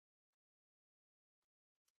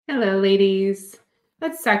Hello, ladies.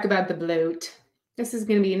 Let's talk about the bloat. This is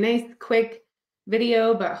going to be a nice, quick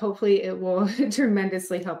video, but hopefully it will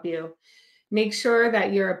tremendously help you. Make sure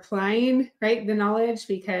that you're applying, right, the knowledge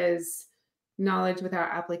because knowledge without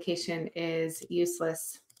application is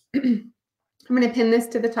useless. I'm going to pin this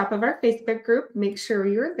to the top of our Facebook group. Make sure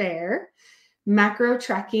you're there. Macro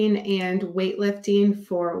tracking and weightlifting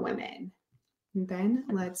for women. And then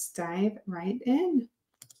let's dive right in.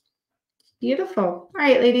 Beautiful. All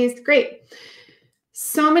right, ladies, great.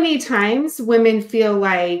 So many times women feel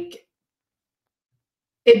like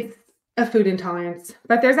it's a food intolerance,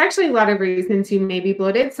 but there's actually a lot of reasons you may be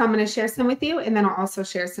bloated. So I'm going to share some with you, and then I'll also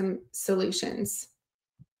share some solutions.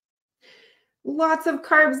 Lots of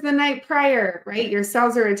carbs the night prior, right? Your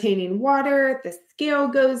cells are retaining water, the scale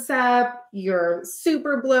goes up, you're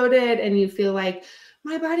super bloated, and you feel like,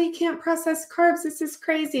 my body can't process carbs. This is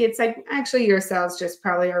crazy. It's like, actually, your cells just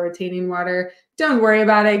probably are retaining water. Don't worry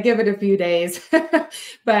about it. Give it a few days.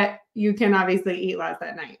 But you can obviously eat less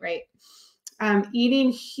that night, right? Eating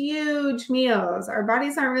huge meals. Our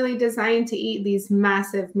bodies aren't really designed to eat these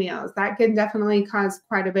massive meals. That can definitely cause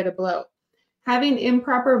quite a bit of bloat. Having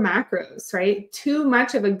improper macros, right? Too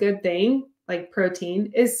much of a good thing, like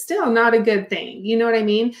protein, is still not a good thing. You know what I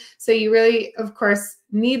mean? So you really, of course,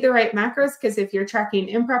 need the right macros, because if you're tracking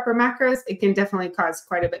improper macros, it can definitely cause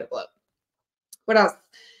quite a bit of bloat. What else?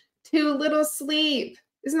 Too little sleep.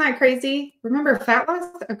 Isn't that crazy? Remember, fat loss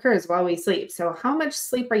occurs while we sleep. So how much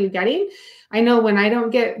sleep are you getting? I know when I don't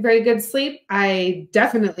get very good sleep, I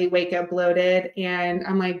definitely wake up bloated and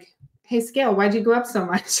I'm like, hey, scale, why'd you go up so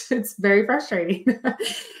much? It's very frustrating.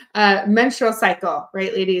 Menstrual cycle,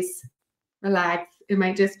 right, ladies? Relax. It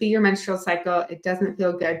might just be your menstrual cycle. It doesn't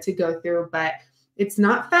feel good to go through, but it's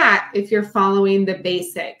not fat if you're following the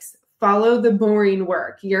basics. Follow the boring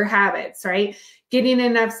work, your habits, right? Getting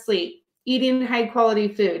enough sleep, eating high quality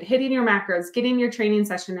food, hitting your macros, getting your training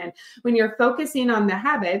session in. When you're focusing on the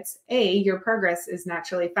habits, A, your progress is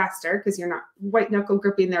naturally faster because you're not white knuckle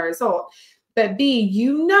gripping the result. But B,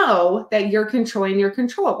 you know that you're controlling your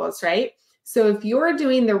controllables, right? So if you're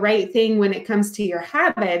doing the right thing when it comes to your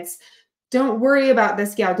habits, don't worry about the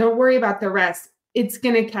scale. Don't worry about the rest. It's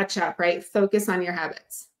going to catch up, right? Focus on your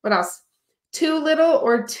habits. What else? Too little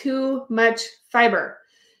or too much fiber.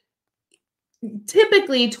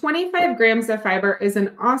 Typically, 25 grams of fiber is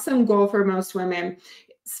an awesome goal for most women.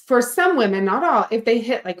 For some women, not all, if they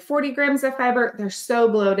hit like 40 grams of fiber, they're so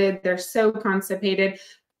bloated, they're so constipated.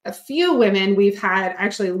 A few women we've had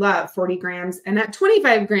actually love 40 grams, and at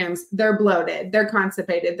 25 grams, they're bloated, they're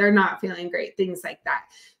constipated, they're not feeling great, things like that.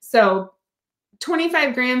 So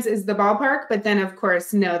 25 grams is the ballpark, but then of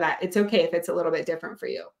course, know that it's okay if it's a little bit different for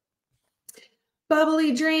you.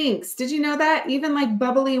 Bubbly drinks. Did you know that? Even like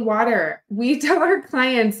bubbly water. We tell our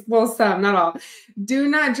clients, well, some, not all, do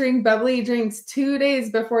not drink bubbly drinks 2 days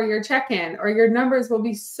before your check-in, or your numbers will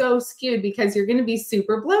be so skewed because you're going to be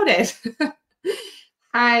super bloated.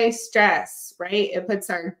 High stress, right? It puts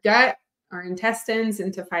our gut, our intestines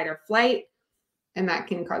into fight or flight, and that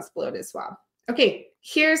can cause bloat as well. Okay,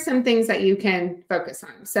 here's some things that you can focus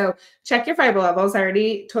on. So check your fiber levels. I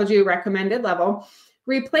already told you recommended level.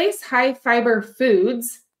 Replace high fiber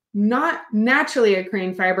foods, not naturally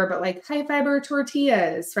occurring fiber, but like high fiber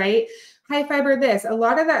tortillas, right? High fiber this. A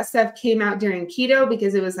lot of that stuff came out during keto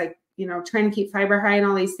because it was like, you know, trying to keep fiber high and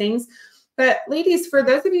all these things. But ladies, for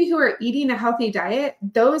those of you who are eating a healthy diet,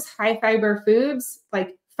 those high fiber foods,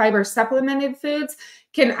 like fiber supplemented foods,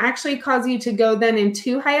 can actually cause you to go then in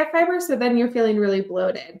too high a fiber. So then you're feeling really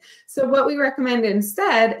bloated. So what we recommend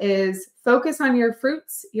instead is focus on your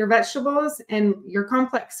fruits, your vegetables, and your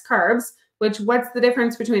complex carbs, which what's the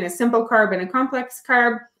difference between a simple carb and a complex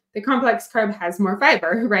carb? The complex carb has more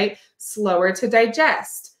fiber, right? Slower to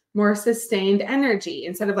digest, more sustained energy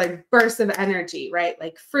instead of like bursts of energy, right?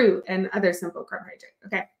 Like fruit and other simple carbohydrate,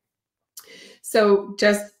 okay? So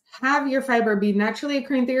just have your fiber be naturally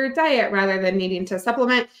occurring through your diet rather than needing to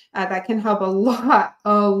supplement. That can help a lot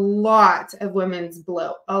of women's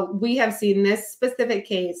bloat. We have seen this specific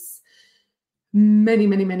case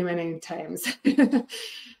many times.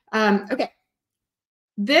 Okay.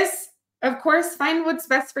 This, of course, find what's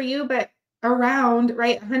best for you, but around,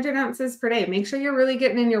 right, 100 ounces per day. Make sure you're really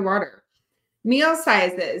getting in your water. Meal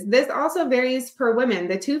sizes. This also varies per women.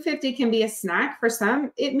 The 250 can be a snack for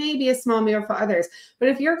some. It may be a small meal for others. But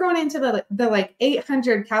if you're going into the like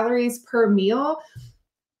 800 calories per meal,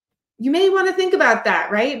 you may want to think about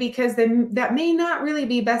that, right? Because then that may not really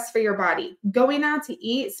be best for your body. Going out to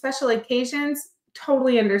eat, special occasions,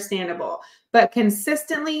 totally understandable. But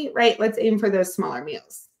consistently, right, let's aim for those smaller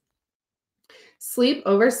meals. Sleep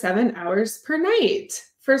over 7 hours per night.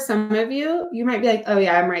 For some of you, you might be like, oh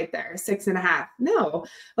yeah, I'm right there, 6.5. No,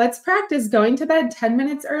 let's practice going to bed 10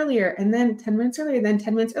 minutes earlier and then 10 minutes earlier, then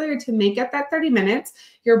 10 minutes earlier to make up that 30 minutes.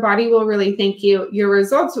 Your body will really thank you. Your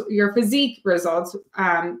results, your physique results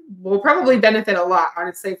will probably benefit a lot,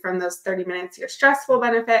 honestly, from those 30 minutes. Your stress will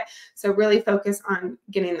benefit. So really focus on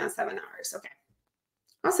getting those 7 hours. Okay.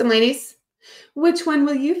 Awesome, ladies. Which one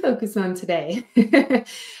will you focus on today?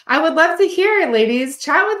 I would love to hear it, ladies.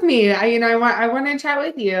 Chat with me. I want to chat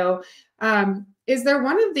with you. Is there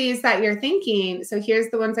one of these that you're thinking? So here's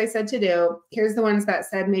the ones I said to do. Here's the ones that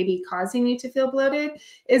said maybe causing you to feel bloated.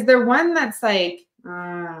 Is there one that's like,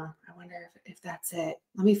 I wonder if that's it.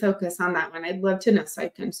 Let me focus on that one. I'd love to know so I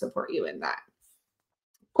can support you in that.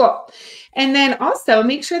 Cool. And then also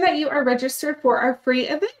make sure that you are registered for our free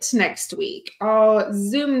event next week. I'll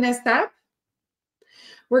zoom this up.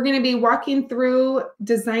 We're going to be walking through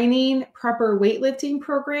designing proper weightlifting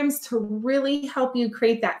programs to really help you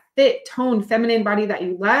create that fit, toned, feminine body that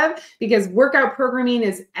you love, because workout programming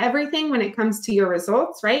is everything when it comes to your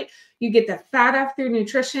results, right? You get the fat off through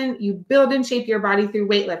nutrition, you build and shape your body through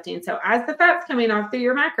weightlifting. So as the fat's coming off through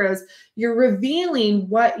your macros, you're revealing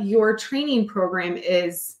what your training program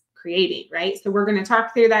is creating, right? So we're going to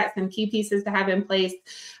talk through that, some key pieces to have in place.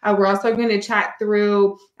 We're also going to chat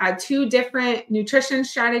through 2 different nutrition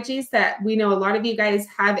strategies that we know a lot of you guys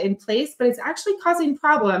have in place, but it's actually causing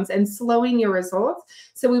problems and slowing your results.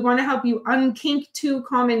 So we want to help you unkink 2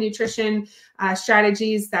 common nutrition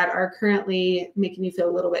strategies that are currently making you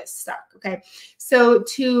feel a little bit stuck. Okay. So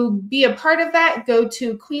to be a part of that, go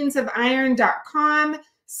to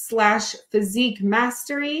queensofiron.com/physique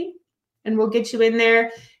mastery. And we'll get you in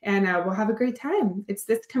there and we'll have a great time. It's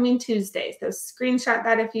this coming Tuesday. So screenshot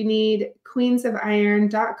that if you need,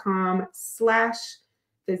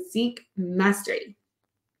 queensofiron.com/physique mastery.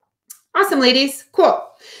 Awesome, ladies.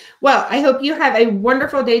 Cool. Well, I hope you have a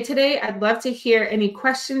wonderful day today. I'd love to hear any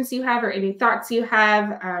questions you have or any thoughts you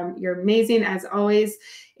have. You're amazing as always.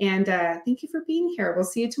 And thank you for being here. We'll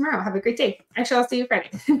see you tomorrow. Have a great day. Actually, I'll see you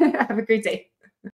Friday. Have a great day.